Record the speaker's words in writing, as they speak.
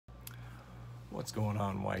What's going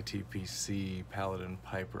on, YTPC, Paladin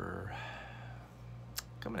Piper?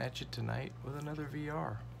 Coming at you tonight with another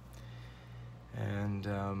VR. And,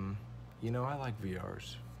 you know, I like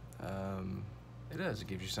VRs. It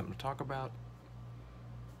gives you something to talk about.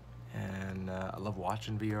 And I love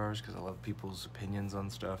watching VRs because I love people's opinions on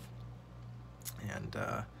stuff. And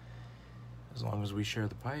as long as we share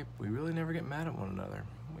the pipe, we really never get mad at one another.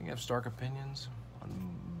 We can have stark opinions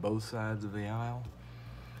on both sides of the aisle.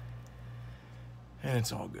 And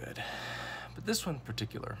it's all good. But this one in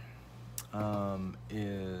particular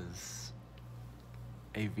is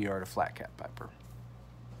a VR to Flat Cat Piper.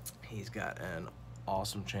 He's got an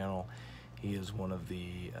awesome channel. He is one of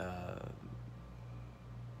the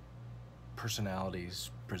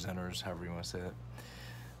personalities, presenters, however you want to say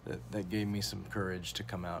it, that gave me some courage to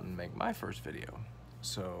come out and make my first video.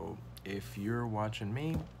 So if you're watching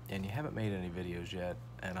me and you haven't made any videos yet,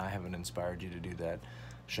 and I haven't inspired you to do that,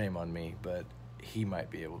 shame on me, but he might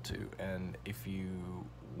be able to. And if you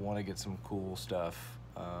want to get some cool stuff,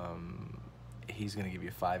 he's going to give you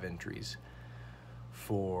 5 entries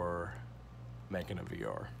for making a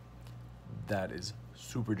VR. That is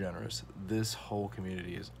super generous. This whole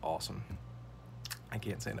community is awesome. I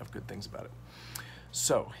can't say enough good things about it.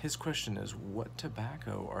 So his question is, what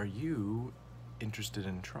tobacco are you interested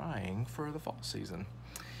in trying for the fall season?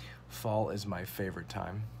 Fall is my favorite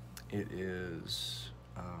time. It is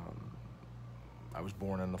I was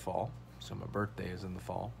born in the fall, so my birthday is in the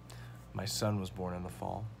fall. My son was born in the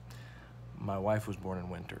fall. My wife was born in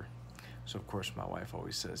winter. So of course my wife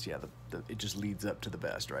always says, yeah, it just leads up to the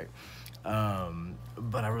best, right?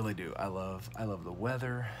 But I really do. I love the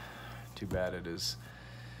weather. Too bad it is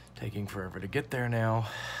taking forever to get there now.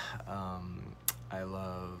 I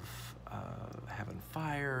love having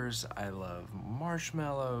fires. I love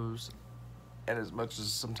marshmallows. And as much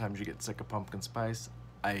as sometimes you get sick of pumpkin spice,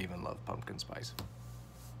 I even love pumpkin spice.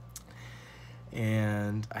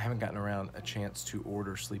 And I haven't gotten around a chance to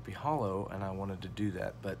order Sleepy Hollow, and I wanted to do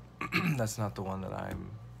that, but that's not the one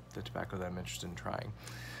the tobacco that I'm interested in trying.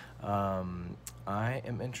 I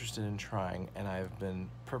am interested in trying, and I've been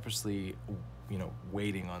purposely,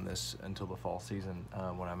 waiting on this until the fall season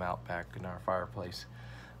when I'm out back in our fireplace.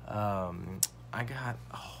 I got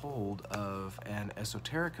a hold of an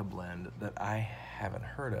Esoterica blend that I haven't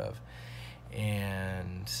heard of,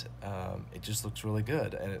 and it just looks really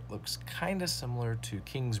good, and it looks kind of similar to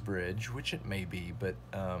Kingsbridge, which it may be, but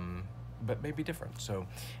maybe different. So,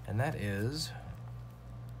 and that is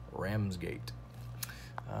Ramsgate.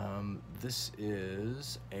 This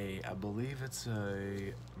is I believe it's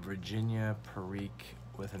a Virginia Perique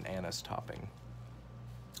with an anise topping.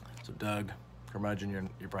 So Doug, curmudgeon,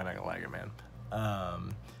 you're probably not gonna like it, man.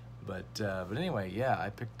 But anyway, yeah, I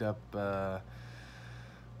picked up a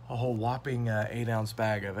whole whopping 8-ounce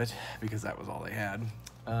bag of it because that was all they had.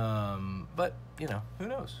 But who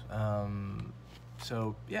knows?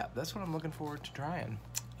 So yeah, that's what I'm looking forward to trying.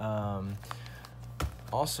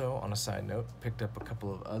 Also, on a side note, picked up a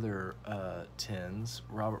couple of other tins.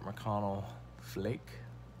 Robert McConnell Flake.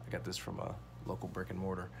 I got this from a local brick and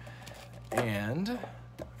mortar. And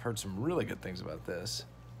I've heard some really good things about this.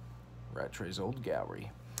 Rattray's Old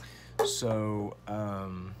Gallery. So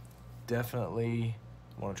definitely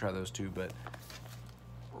want to try those two, but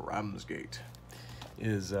Ramsgate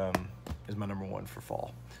is my number 1 for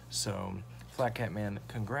fall. So Flat Cat Man,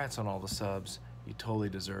 congrats on all the subs. You totally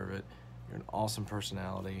deserve it. You're an awesome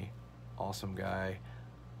personality, awesome guy.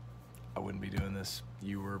 I wouldn't be doing this.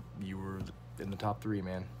 You were in the top 3,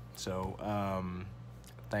 man. So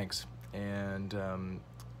thanks. And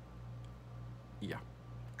yeah,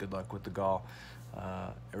 good luck with the GAW.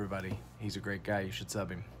 Everybody, he's a great guy. You should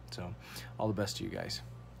sub him. So all the best to you guys.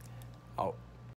 Out.